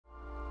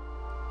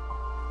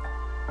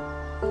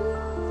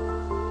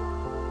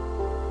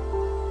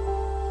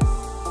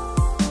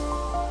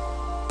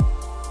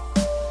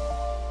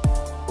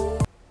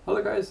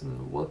Hello guys,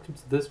 and welcome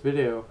to this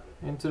video.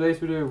 In today's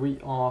video we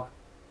are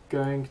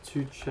going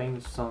to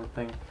change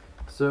something.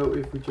 So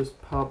if we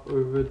just pop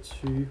over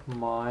to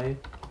my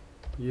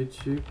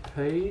YouTube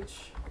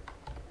page,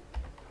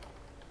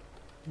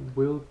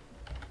 we'll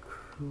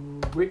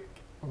click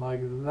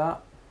like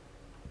that.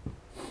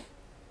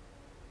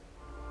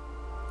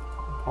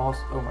 Pause.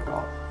 Oh my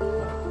god.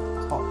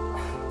 Stop.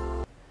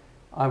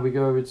 And we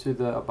go over to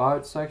the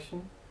About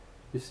section.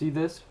 You see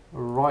this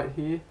right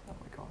here? Oh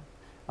my god.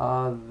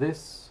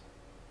 This.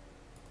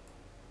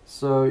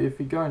 So if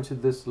we go into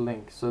this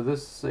link, so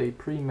this is a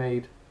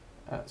pre-made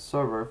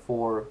server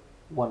for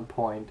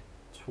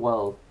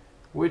 1.12,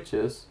 which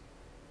is,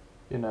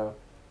 you know,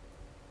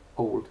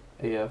 old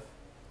AF.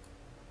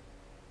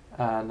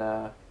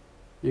 And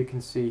you can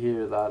see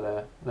here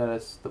that that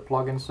is the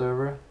plugin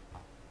server.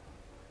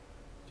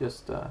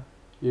 Just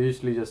you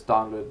usually just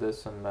download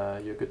this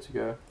and you're good to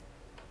go.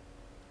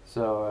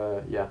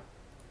 So yeah,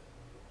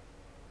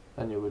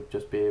 then you would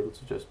just be able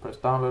to just press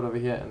download over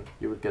here and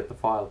you would get the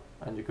file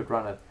and you could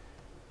run it.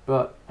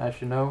 But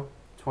as you know,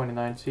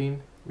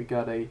 2019 we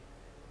got a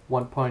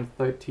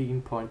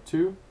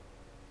 1.13.2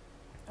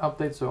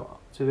 update. So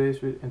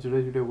in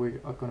today's video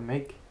we are going to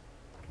make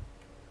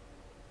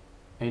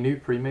a new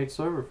pre-made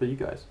server for you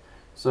guys.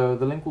 So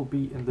the link will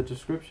be in the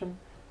description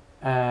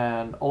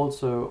and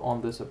also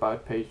on this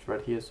About page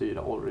right here, so you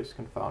always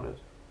can find it.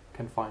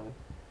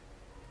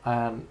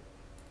 And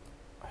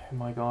oh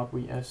my god,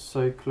 we are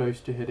so close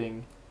to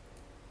hitting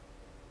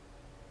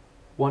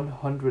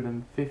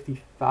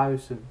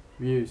 150,000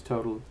 views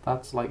total.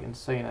 That's like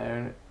insane.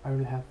 I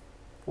only have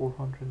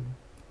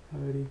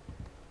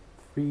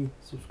 433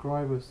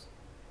 subscribers,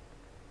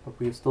 but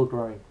we are still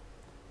growing.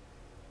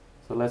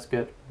 So let's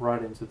get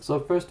right into it.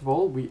 So first of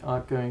all, we are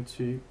going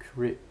to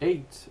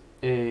create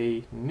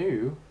a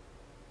new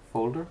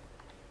folder.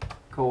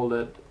 Call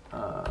it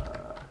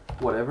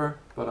whatever,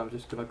 but I'm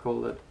just gonna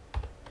call it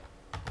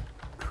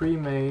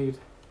Premade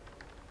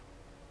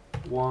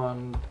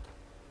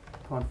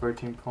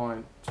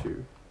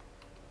 1.13.2.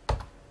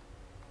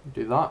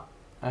 Do that,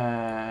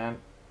 and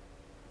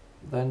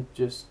then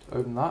just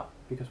open that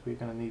because we're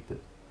gonna need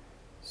it.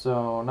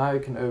 So now you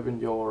can open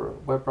your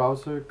web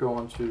browser, go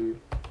on to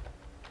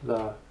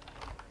the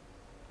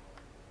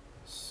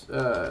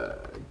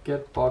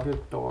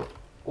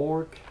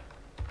getbucket.org,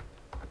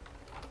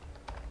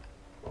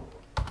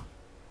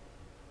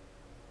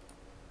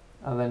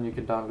 and then you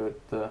can download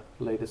the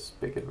latest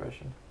Spigot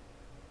version.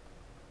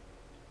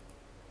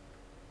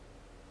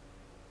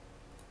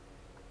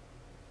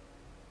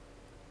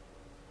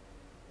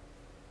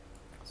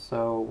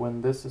 So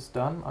when this is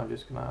done, I'm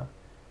just gonna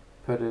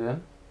put it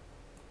in.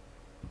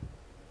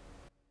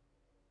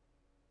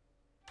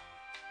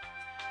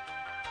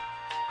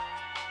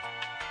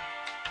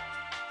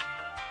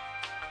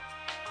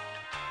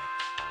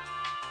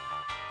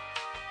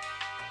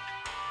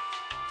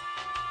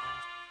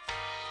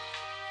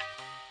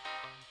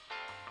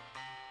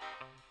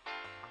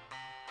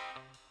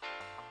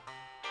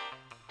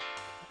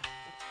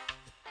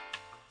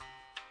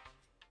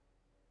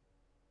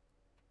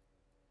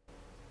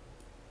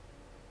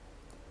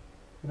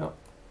 You know,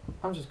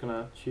 I'm just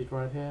gonna cheat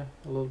right here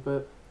a little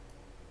bit.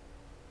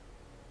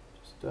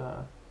 Just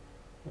you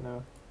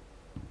know,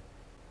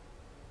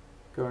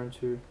 go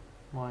into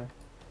my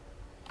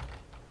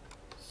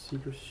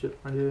secret shit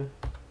right here,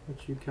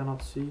 which you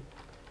cannot see.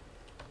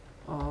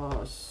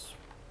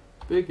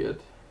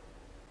 Spigot.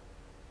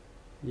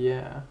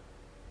 Yeah.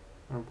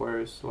 And where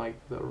is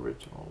like the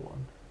original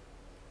one?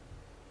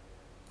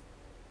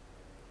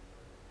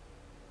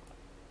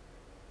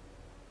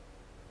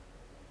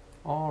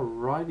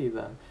 Alrighty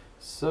then,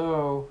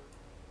 so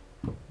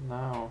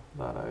now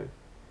that I've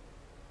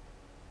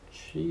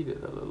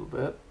cheated a little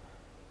bit,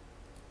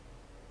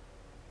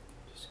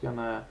 just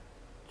gonna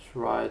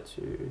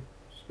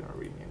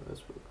rename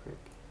this real quick,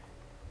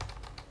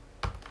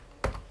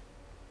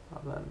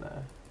 and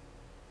then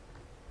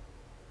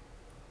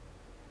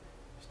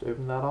just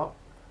open that up.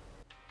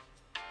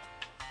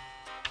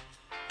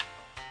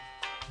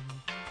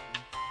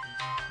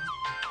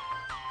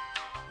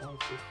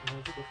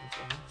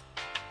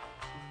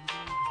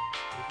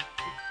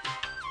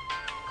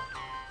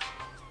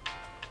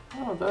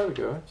 Oh, there we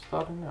go, it's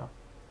starting now.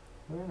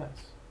 Very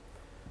nice.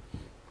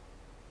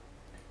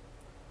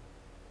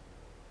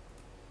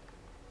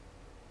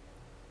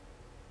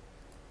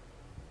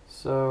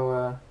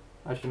 So,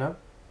 as you know,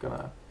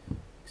 gonna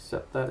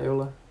accept that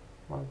EOLA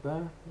like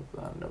there with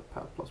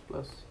Notepad++.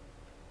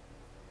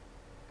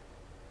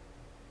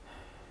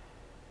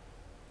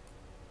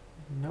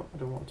 Nope, I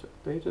don't want to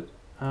update it.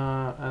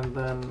 And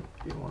then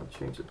you want to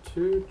change it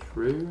to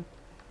true.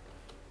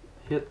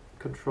 Hit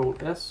Control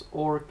S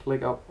or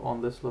click up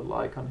on this little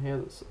icon here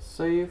that says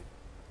save,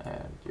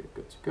 and you're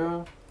good to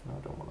go. No, I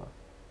don't want to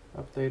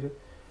update it.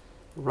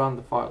 Run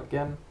the file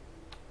again.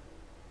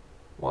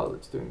 While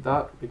it's doing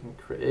that, we can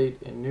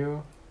create a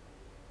new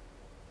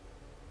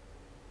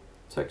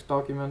text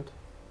document.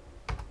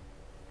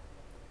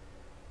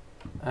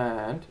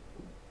 and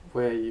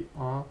where you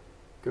are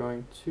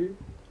going to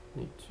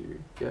need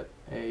to get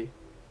a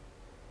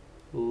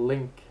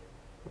link,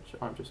 which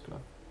I'm just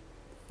gonna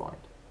find.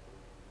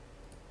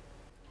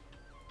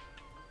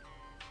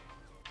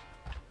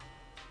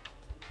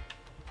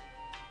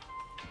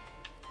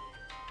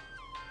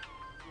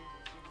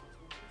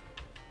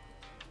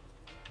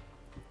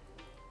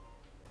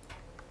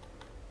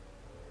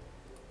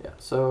 Yeah,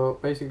 so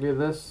basically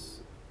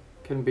this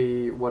can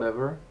be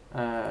whatever.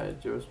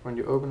 Just when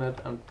you open it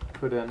and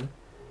put in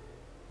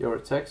your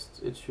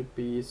text, it should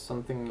be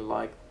something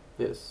like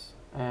this.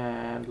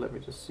 And let me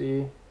just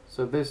see.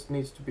 So this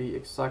needs to be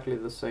exactly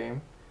the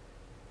same,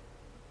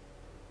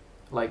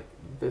 like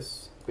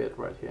this bit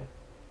right here.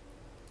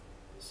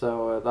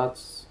 So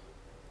that's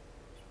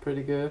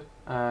pretty good.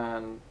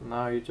 And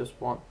now you just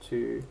want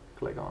to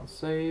click on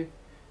save,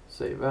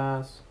 save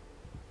as,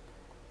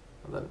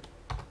 and then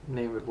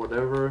name it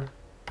whatever.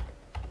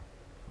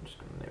 I'm just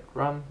gonna name it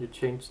run. You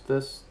change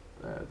this,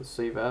 the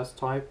save as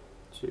type,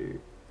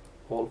 to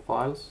all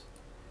files,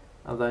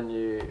 and then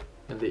you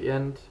in the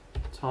end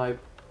type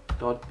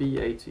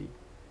 .bat,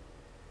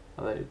 and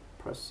then you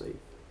press save,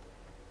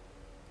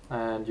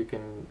 and you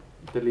can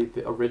delete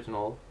the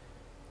original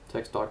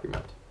text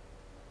document.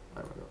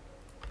 There we go,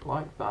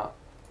 like that.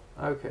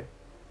 Okay,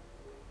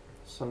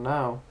 so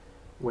now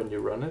when you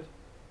run it,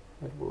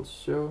 it will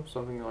show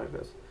something like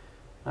this.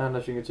 And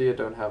as you can see, I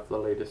don't have the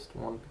latest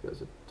one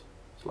because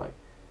it's like,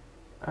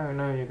 oh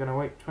no, you're gonna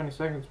wait 20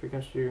 seconds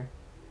because you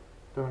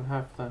don't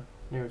have the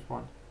newest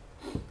one.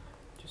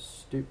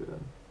 Just stupid.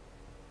 And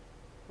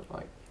but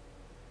like,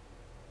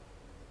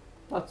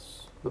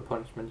 that's the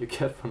punishment you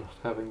get for not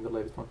having the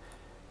latest one.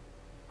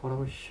 But I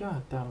was sure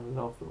I downloaded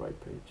off the right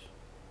page.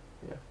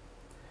 Yeah.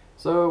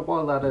 So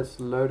while that is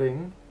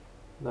loading,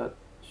 that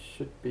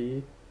should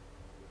be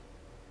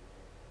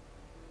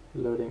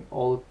loading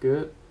all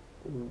good.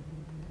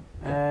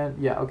 And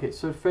yeah, okay,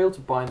 so it failed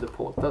to bind the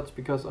port. That's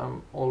because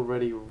I'm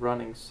already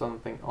running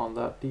something on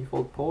that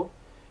default port.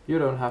 You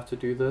don't have to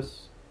do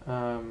this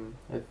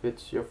if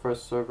it's your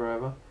first server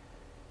ever.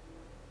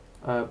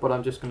 But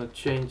I'm just going to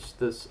change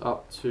this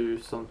up to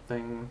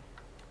something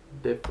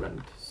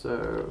different.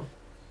 So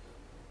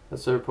the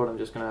server port, I'm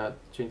just going to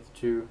change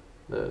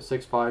the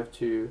 6.5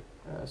 to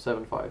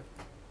 7.5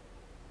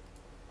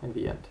 in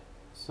the end.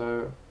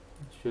 So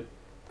it should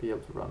be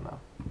able to run now.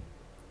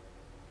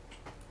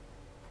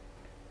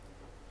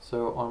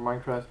 So on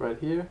Minecraft right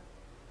here,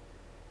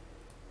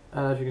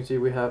 and as you can see,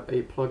 we have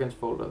a plugins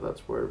folder.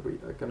 That's where we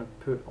are gonna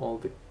put all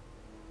the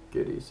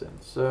goodies in.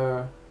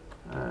 So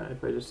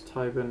if I just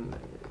type in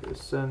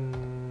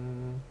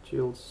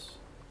essentials,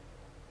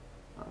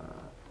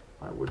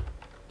 I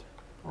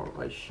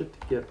should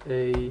get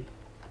a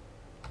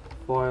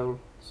file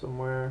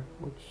somewhere,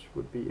 which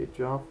would be a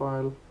jar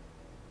file.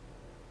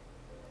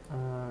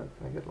 Can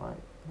I get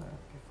like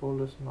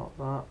folders? Not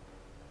that.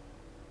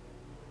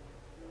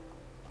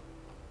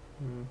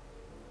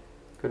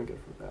 Couldn't get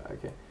through that.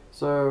 Okay,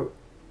 so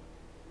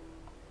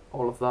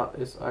all of that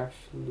is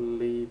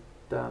actually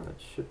done. It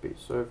should be.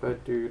 So if I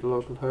do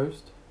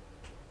localhost,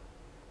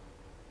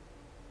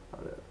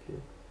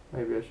 okay,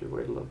 maybe I should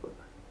wait a little bit.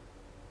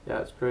 Yeah,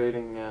 it's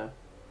creating. Now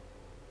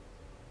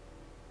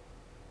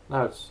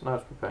it's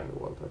preparing the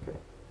world. Okay,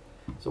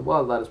 so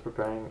while that is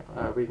preparing,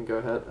 we can go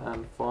ahead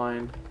and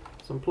find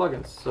some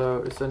plugins.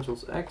 So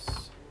Essentials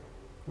X,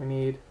 we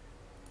need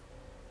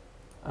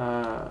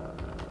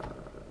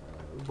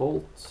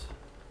Volt,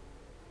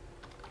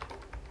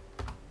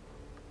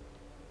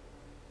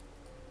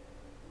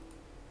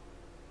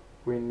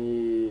 we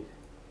need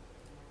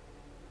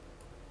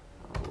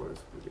what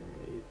else do we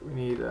need? We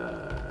need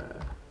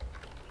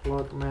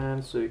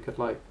Plugman, so you could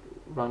like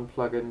run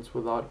plugins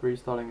without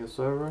restarting the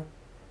server.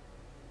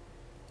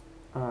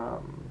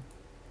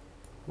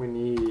 We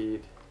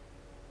need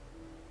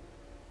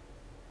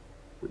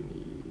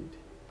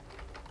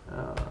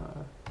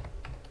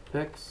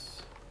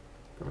X,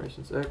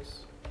 Permissions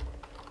X.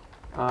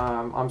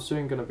 I'm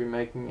soon going to be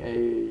making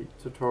a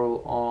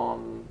tutorial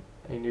on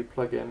a new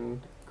plugin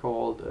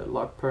called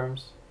Log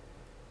Perms.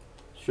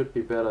 Should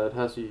be better. It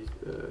has a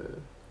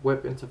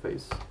web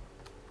interface.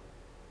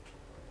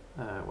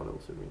 What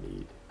else do we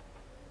need?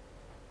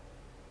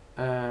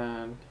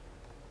 And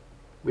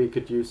we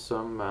could use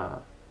some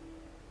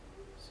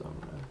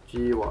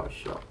GUI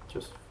shop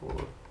just for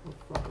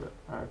fun of it.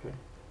 Okay.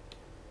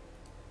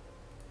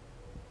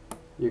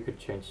 You could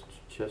change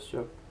chess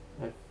shop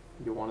if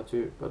you wanted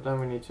to, but then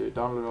we need to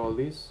download all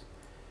these.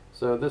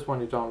 So this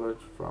one you download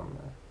from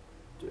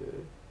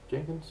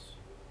Jenkins.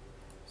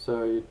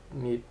 So you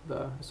need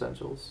the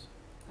Essentials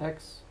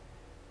X,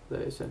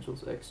 the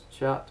Essentials X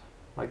chat,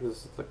 like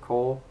this is the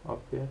core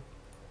up here.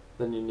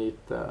 Then you need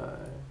the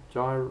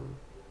GRIP,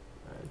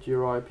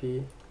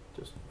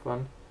 just for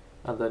fun,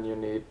 and then you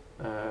need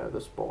the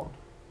spawn,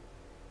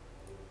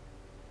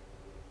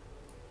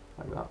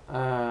 like that,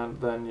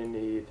 and then you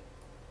need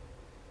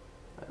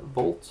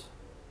Volt,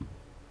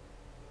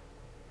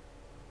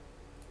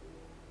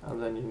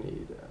 and then you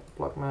need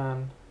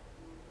Plugman.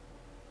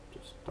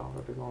 Just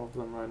downloading all of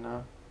them right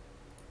now.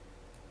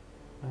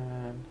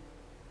 and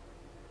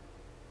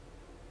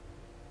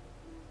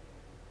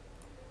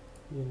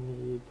you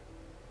need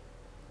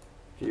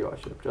GUI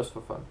ship just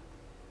for fun.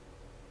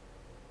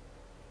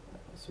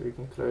 So we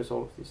can close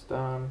all of these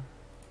down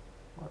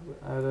like we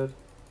added.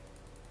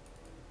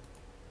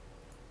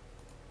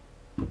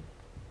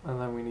 And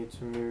then we need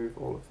to move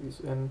all of these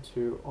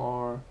into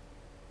our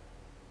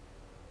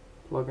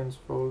plugins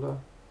folder.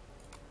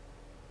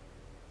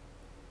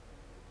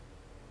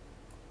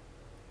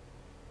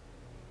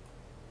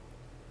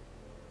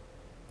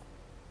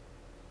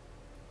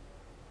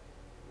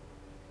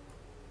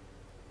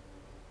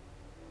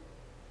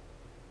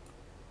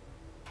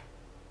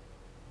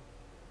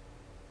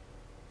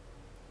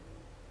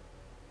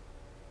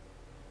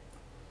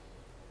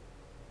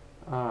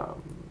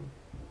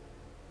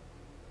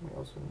 We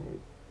also need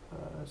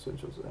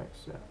Essentials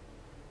X, yeah.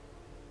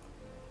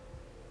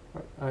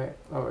 Right,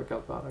 I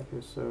got that.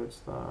 Okay, so it's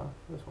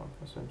this one,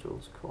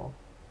 Essentials Core.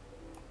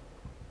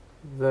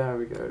 There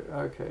we go.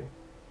 Okay,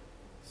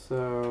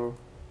 so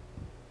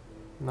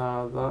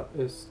now that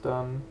is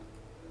done.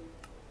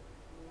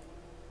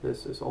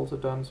 This is also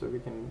done, so we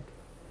can,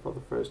 for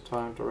the first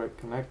time, direct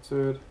connect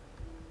to it.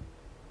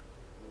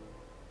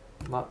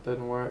 That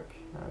didn't work.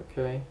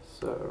 Okay,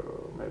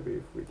 so maybe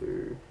if we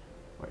do,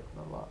 wait,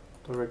 not that,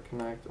 direct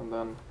connect, and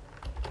then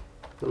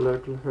the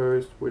local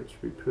host, which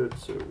we put,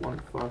 so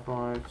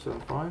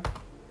 155.75,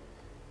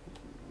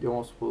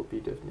 yours will be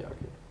different. Yeah,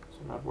 okay, so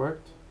that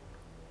worked.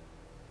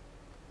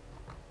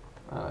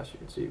 As you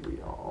can see,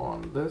 we are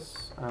on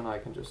this, and I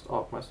can just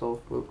off myself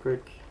real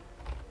quick.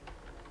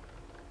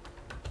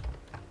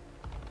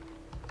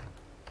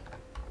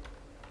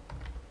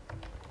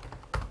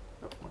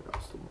 Oh my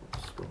god, still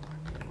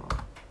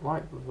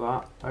like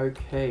that.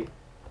 Okay,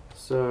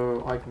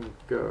 so I can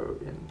go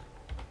in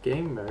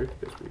game mode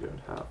because we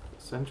don't have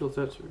essentials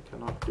yet, so we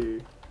cannot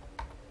do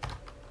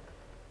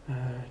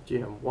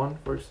GM1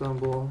 for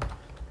example.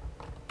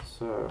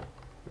 So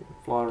we can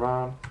fly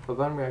around, but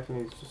then we actually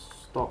need to just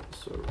stop the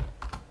server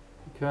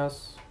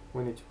because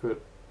we need to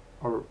put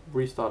or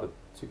restart it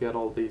to get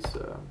all these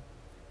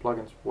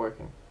plugins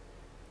working.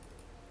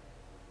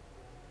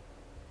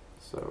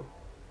 So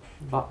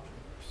that's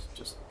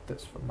just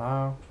this for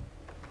now.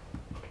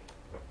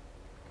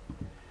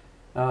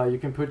 You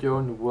can put your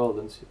own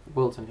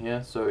worlds in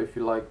here, so if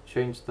you like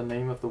change the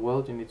name of the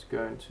world, you need to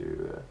go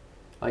into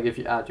like if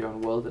you add your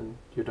own world and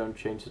you don't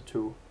change it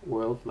to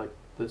world like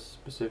this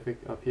specific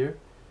up here,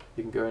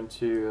 you can go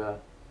into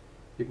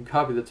you can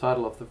copy the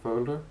title of the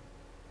folder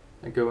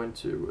and go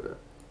into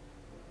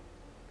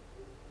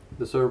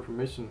the server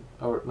permission,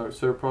 or no,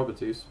 server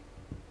properties,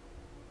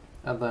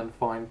 and then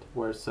find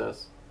where it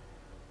says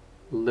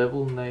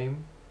level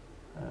name.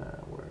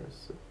 Where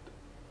is it?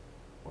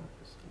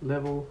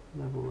 Level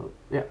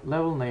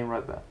name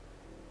right there,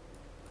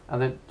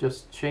 and then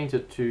just change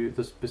it to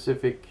the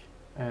specific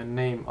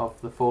name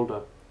of the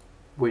folder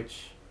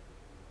which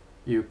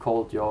you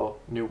called your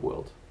new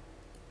world.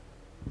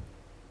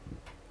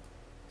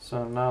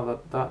 So now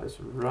that that is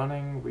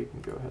running, we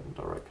can go ahead and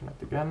direct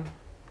connect again.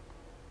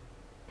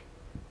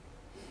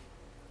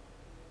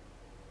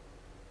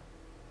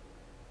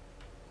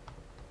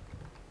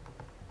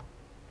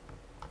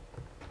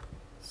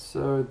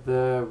 So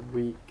there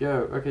we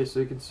go. Okay, so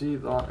you can see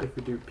that if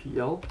we do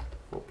PL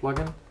for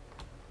plugin,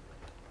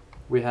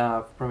 we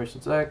have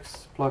permissions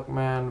X,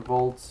 plugman,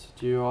 vaults,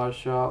 GUI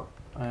shop,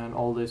 and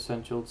all the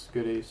essentials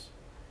goodies.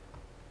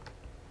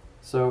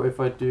 So if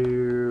I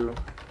do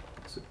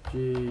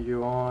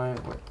GUI,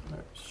 wait, no,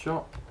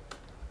 shop,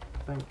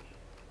 I think,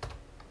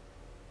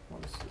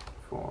 what is it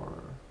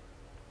for?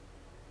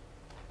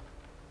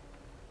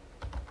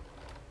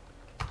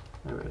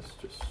 Maybe it's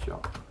just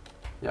shop.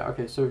 Yeah,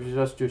 okay, so if you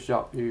just do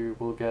shop, you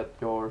will get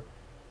your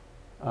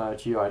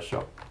GUI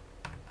shop.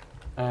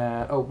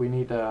 Oh, we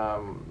need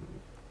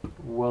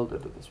world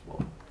edit as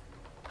well.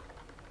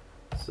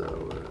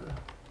 So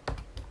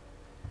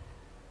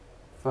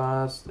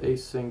fast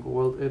async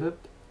world edit.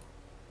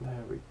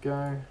 There we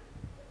go.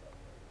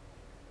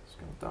 Just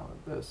gonna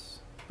download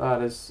this.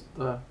 That is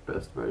the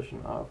best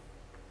version of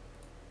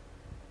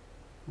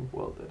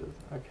world edit.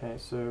 Okay,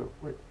 so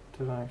wait,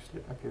 did I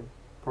actually? Okay,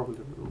 probably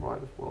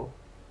right as well.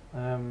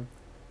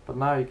 But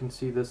now you can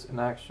see this in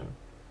action.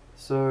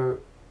 So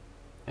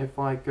if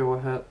I go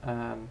ahead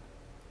and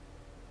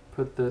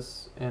put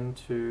this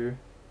into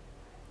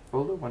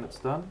folder when it's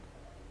done,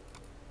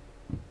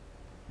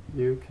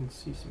 you can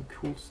see some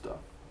cool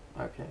stuff.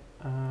 Okay,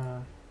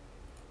 does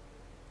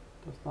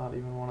that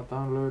even want to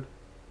download?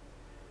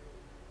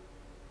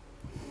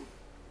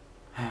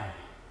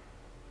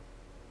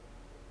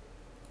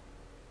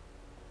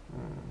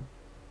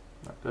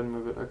 No, didn't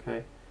move it.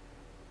 Okay.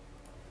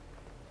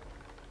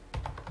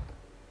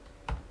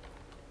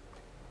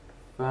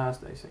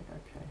 Fast async,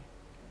 okay.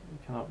 You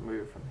cannot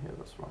move from here,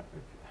 that's right.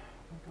 Okay.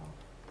 Oh my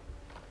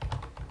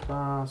god.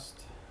 Fast.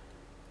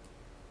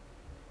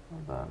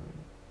 And then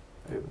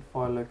open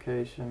file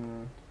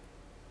location.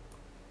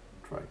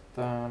 Drag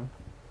down.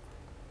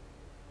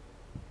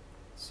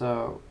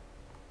 So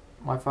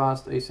my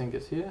fast async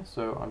is here,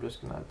 so I'm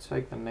just gonna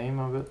take the name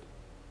of it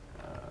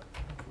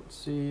Control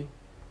C,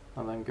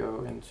 and then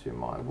go into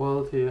my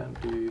world here and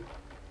do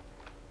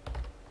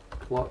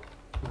plot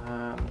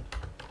and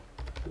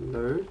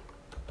load,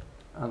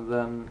 and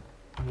then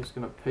I'm just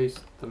going to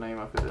paste the name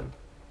of it in.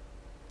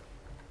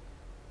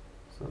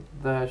 So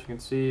there, as you can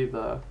see,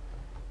 the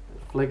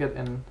flickered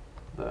in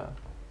the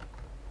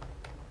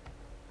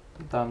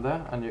down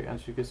there, and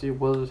as you can see,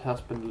 wizard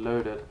has been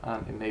loaded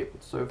and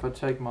enabled. So if I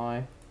take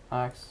my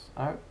axe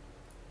out,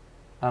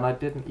 and I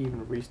didn't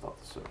even restart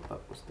the server, that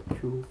was the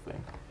cool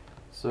thing.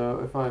 So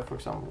if I, for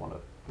example, want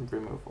to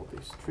remove all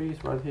these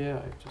trees right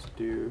here, I just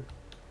do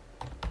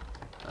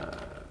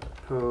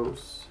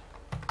pose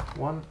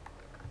 1,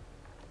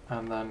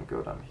 and then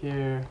go down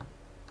here,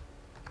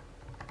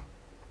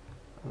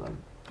 and then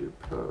do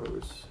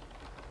pose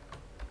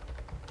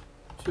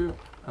 2,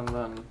 and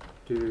then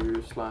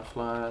do /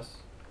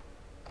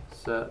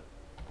 set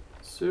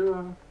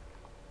 0.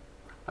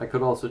 I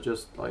could also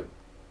just like,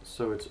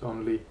 so it's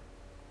only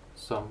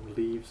some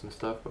leaves and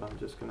stuff, but I'm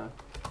just gonna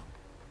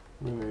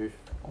remove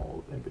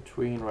all in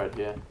between right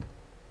here.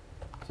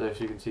 So as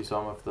you can see,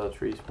 some of the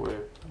trees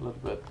were a little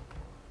bit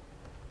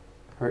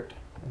hurt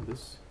in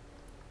this,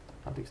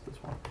 at least this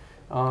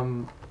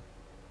one.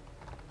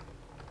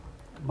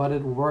 But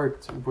it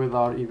worked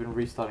without even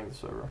restarting the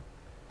server.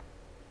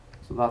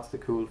 So that's the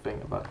cool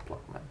thing about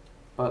Premade.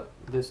 But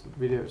this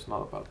video is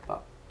not about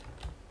that.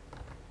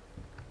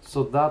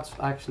 So that's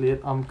actually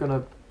it. I'm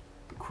gonna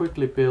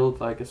quickly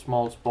build like a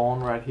small spawn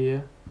right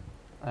here,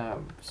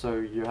 so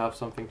you have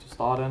something to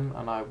start in,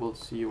 and I will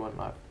see you when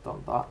I've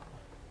done that.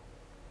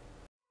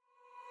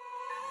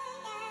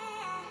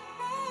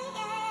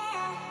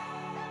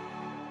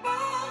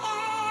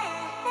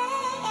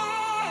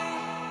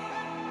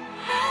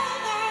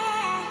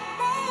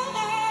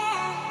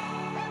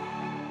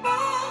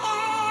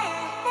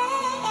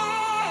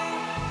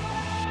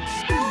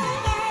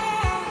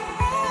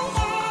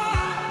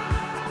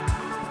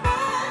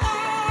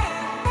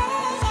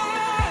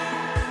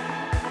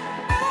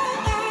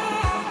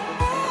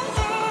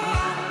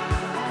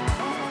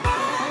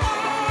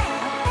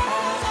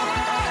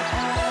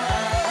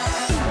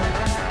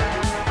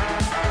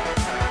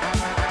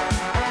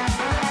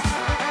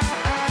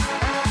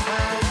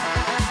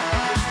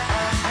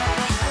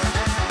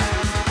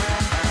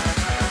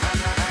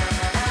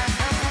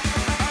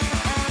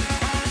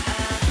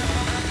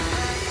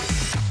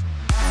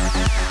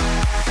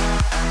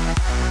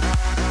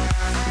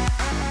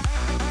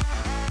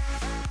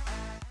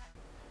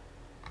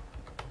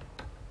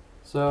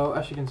 So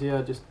as you can see,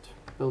 I just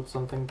built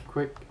something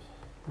quick,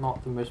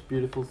 not the most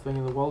beautiful thing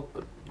in the world,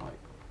 but like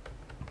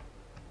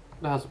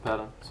it has a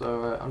pattern.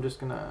 So I'm just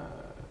gonna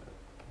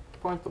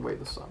point the way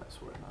the sun is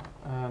right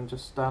now, and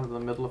just stand in the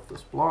middle of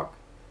this block.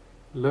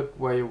 Look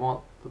where you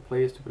want the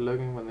players to be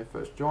looking when they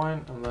first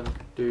join, and then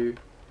do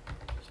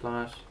 /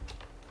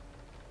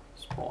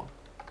 spawn,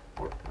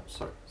 or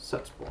sorry,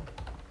 set spawn,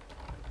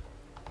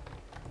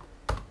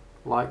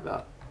 like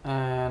that.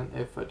 And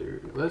if I do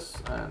this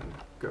and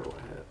go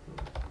ahead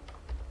and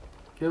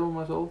kill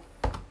myself,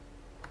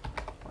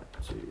 like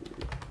to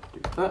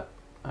do that,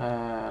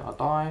 and I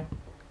die,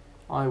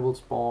 I will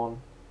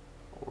spawn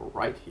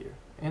right here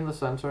in the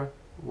center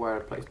where I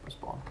placed my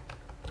spawn.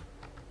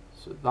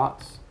 So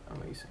that's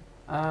amazing,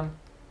 and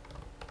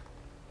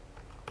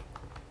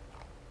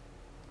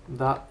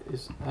that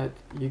is it.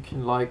 You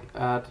can like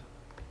add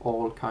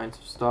all kinds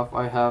of stuff.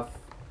 I have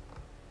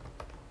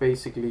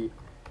basically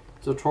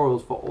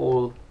tutorials for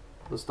all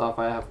the stuff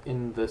I have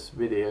in this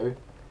video.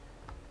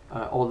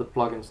 All the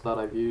plugins that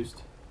I've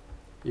used.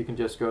 You can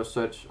just go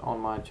search on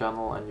my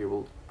channel and you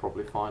will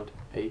probably find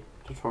a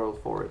tutorial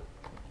for it.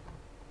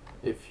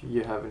 If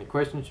you have any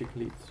questions, you can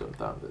leave them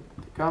down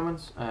in the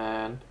comments.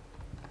 And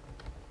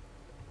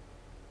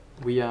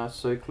we are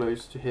so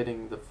close to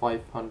hitting the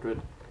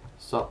 500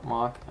 sub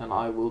mark, and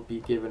I will be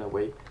giving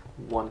away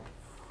one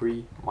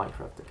free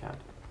Minecraft account.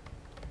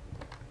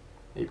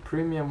 A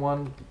premium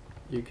one,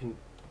 you can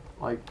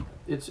like,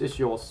 it's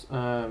yours.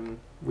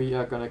 We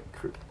are gonna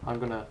I'm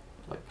gonna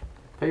like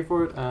pay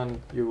for it,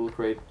 and you will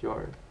create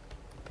your own.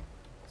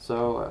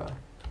 So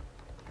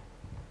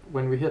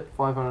when we hit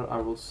 500, I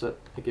will set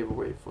a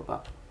giveaway for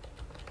that,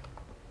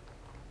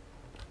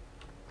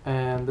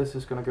 and this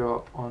is gonna go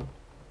up on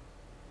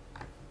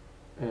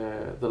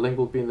the link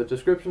will be in the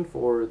description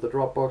for the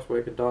Dropbox where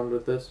you can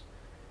download this.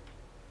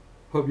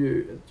 Hope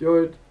you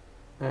enjoyed,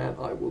 and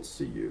I will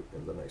see you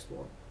in the next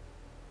one.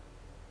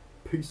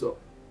 Peace out.